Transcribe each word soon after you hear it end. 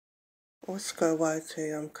What's good, YT?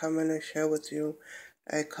 I'm coming to share with you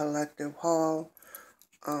a collective haul.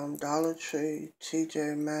 Dollar Tree,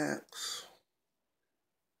 TJ Maxx,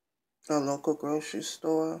 a local grocery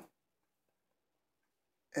store,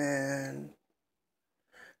 and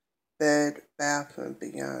Bed, Bath, and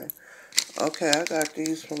Beyond. Okay, I got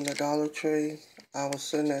these from the Dollar Tree. I was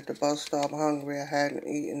sitting at the bus stop hungry. I hadn't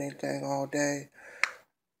eaten anything all day.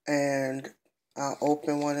 And I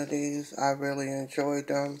opened one of these. I really enjoyed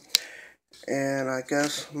them. And I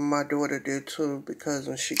guess my daughter did too, because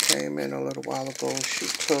when she came in a little while ago, she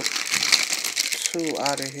took two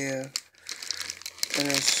out of here. And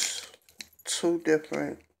it's two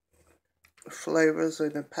different flavors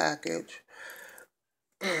in the package.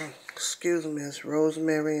 Excuse me, it's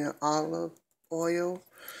rosemary and olive oil.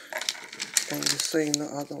 And you've seen the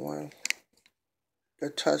other one, the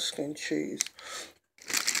Tuscan cheese.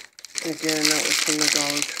 Again, that was from the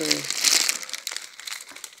Dollar Tree.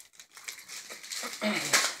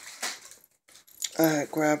 I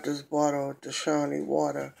had grabbed this bottle of Dashani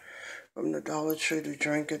water from the Dollar Tree to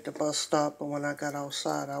drink at the bus stop, but when I got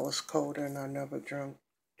outside, I was cold and I never drunk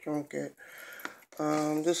it.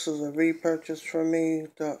 This is a repurchase for me.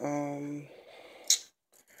 The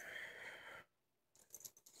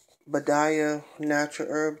Badaya natural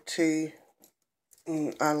herb tea.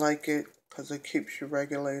 I like it because it keeps you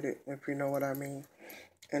regulated, if you know what I mean.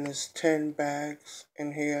 And it's 10 bags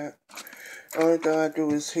in here. The only thing I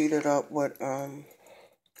do is heat it up with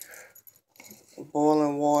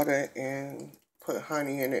boiling water and put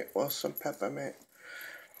honey in it or some peppermint.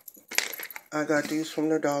 I got these from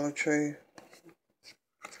the Dollar Tree.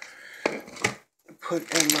 Put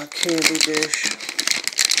in my candy dish.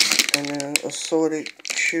 And then assorted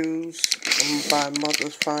chews by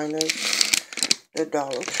Mother's Finest, the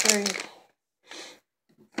Dollar Tree.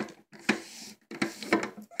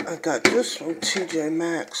 I got this from TJ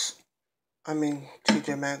Maxx.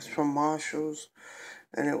 TJ Maxx from Marshall's.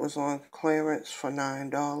 And it was on clearance for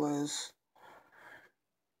 $9.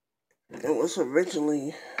 It was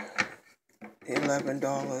originally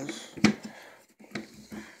 $11.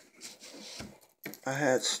 I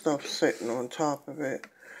had stuff sitting on top of it.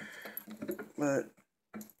 But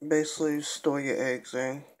basically, store your eggs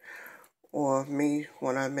in. Or me,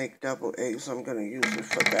 when I make double eggs, I'm going to use it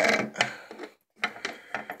for that.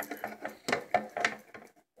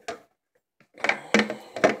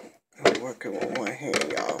 I'm working with one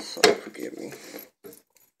hand, y'all, so forgive me.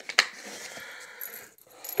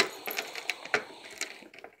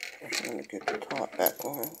 I'm trying to get the top back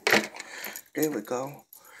on. There we go.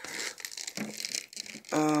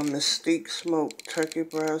 Mystique smoked turkey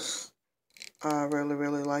breast. I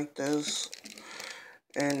really like this.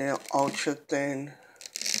 And they're ultra thin,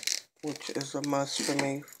 which is a must for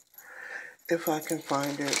me, if I can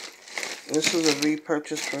find it. This is a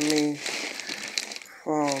repurchase for me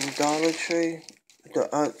from Dollar Tree. The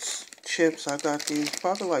Utz chips, I got these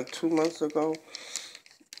probably like 2 months ago.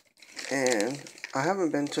 And I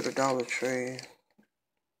haven't been to the Dollar Tree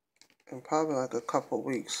in probably like a couple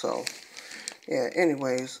weeks, so yeah,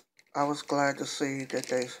 anyways, I was glad to see that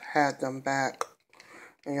they had them back,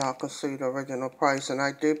 and y'all can see the original price. And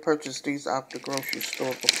I did purchase these out the grocery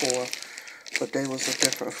store before, but they was a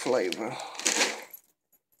different flavor.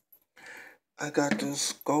 I got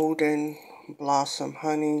this golden blossom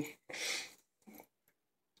honey,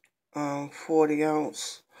 40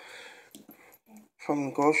 ounce from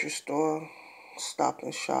the grocery store, Stop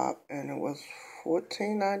and Shop, and it was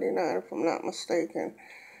 $14.99 if I'm not mistaken.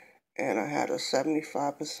 And I had a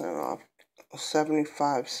 75% off, a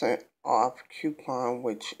 75-cent off coupon,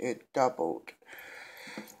 which it doubled.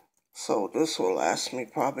 So this will last me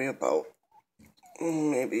probably about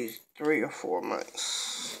maybe 3 or 4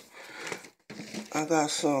 months. I got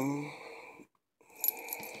some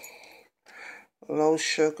low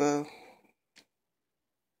sugar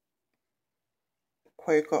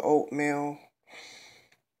Quaker oatmeal,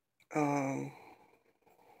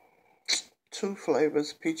 2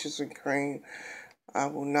 flavors, peaches and cream. I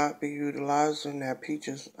will not be utilizing that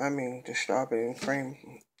the strawberry and cream.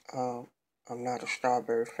 I'm not a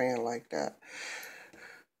strawberry fan like that.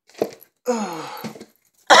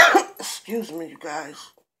 Excuse me, you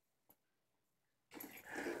guys.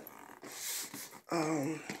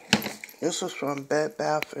 This is from Bed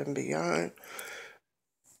Bath and Beyond.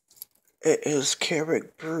 It is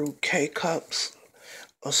carrot brew K-Cups,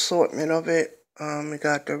 assortment of it. We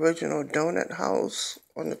got the original donut house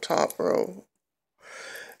on the top row,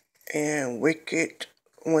 and Wicked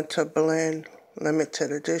Winter Blend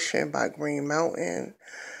limited edition by Green Mountain.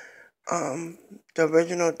 The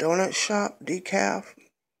original donut shop decaf,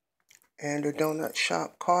 and the donut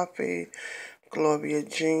shop coffee Gloria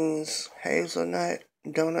Jeans Hazelnut.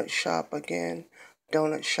 Donut Shop again.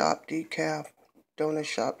 Donut Shop Decaf. Donut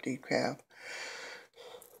Shop Decaf.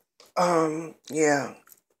 Yeah.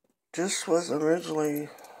 This was originally,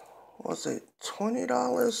 was it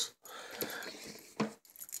 $20?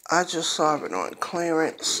 I just saw it on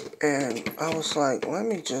clearance and I was like, let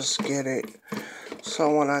me just get it.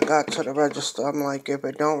 So when I got to the register, I'm like, if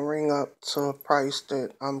it don't ring up to a price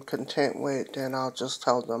that I'm content with, then I'll just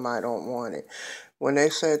tell them I don't want it. When they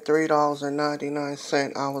said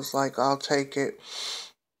 $3.99, I was like, I'll take it.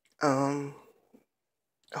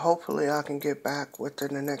 Hopefully I can get back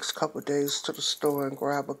within the next couple of days to the store and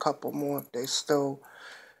grab a couple more if they still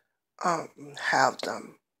have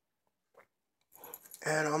them.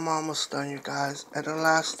 And I'm almost done, you guys. And the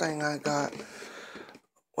last thing I got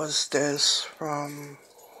was this from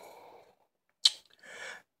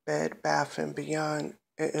Bed Bath & Beyond.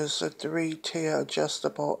 It is a 3-tier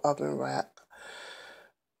adjustable oven rack.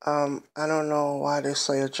 I don't know why they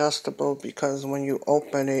say adjustable, because when you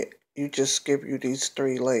open it, you just give you these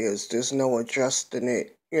 3 layers. There's no adjusting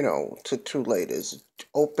it, to 2 layers.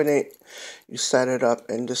 Open it, you set it up,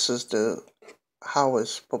 and this is how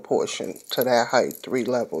it's proportioned to that height, 3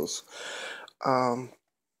 levels. And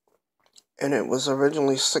it was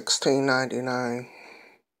originally $16.99.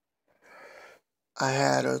 I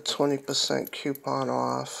had a 20% coupon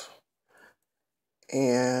off,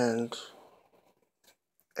 and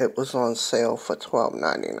it was on sale for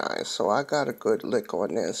 $12.99. So I got a good lick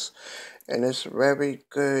on this, and it's very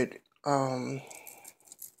good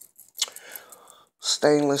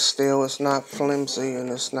stainless steel. It's not flimsy and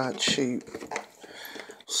it's not cheap,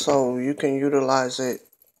 so you can utilize it.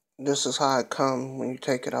 This is how it comes when you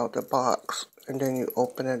take it out the box, and then you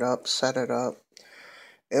open it up, set it up.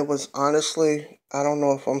 It was honestly, I don't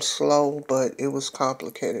know if I'm slow, but it was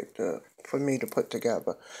complicated for me to put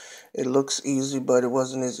together. It looks easy, but it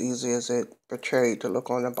wasn't as easy as it portrayed to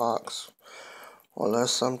look on the box.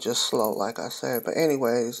 Unless I'm just slow, like I said. But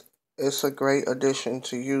anyways, it's a great addition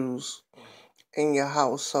to use in your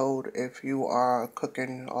household if you are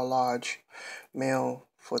cooking a large meal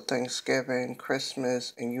for Thanksgiving,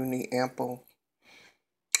 Christmas, and you need ample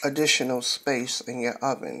additional space in your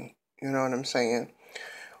oven. You know what I'm saying?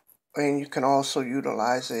 And you can also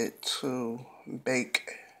utilize it to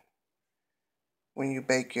bake. When you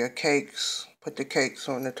bake your cakes, put the cakes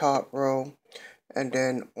on the top row, and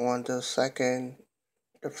then on the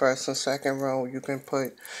first and second row, you can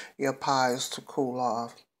put your pies to cool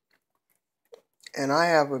off. And I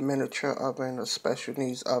have a miniature oven, a special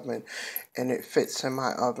needs oven, and it fits in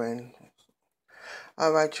my oven.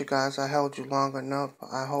 Alright, you guys, I held you long enough.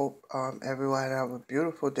 I hope everyone have a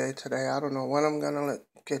beautiful day today. I don't know when I'm going to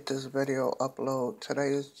get this video uploaded. Today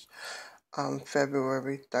is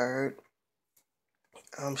February 3rd.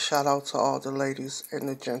 Shout out to all the ladies and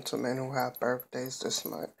the gentlemen who have birthdays this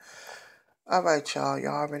month. Alright, y'all.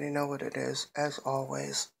 Y'all already know what it is. As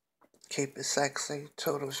always, keep it sexy.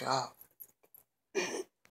 Toodles, y'all.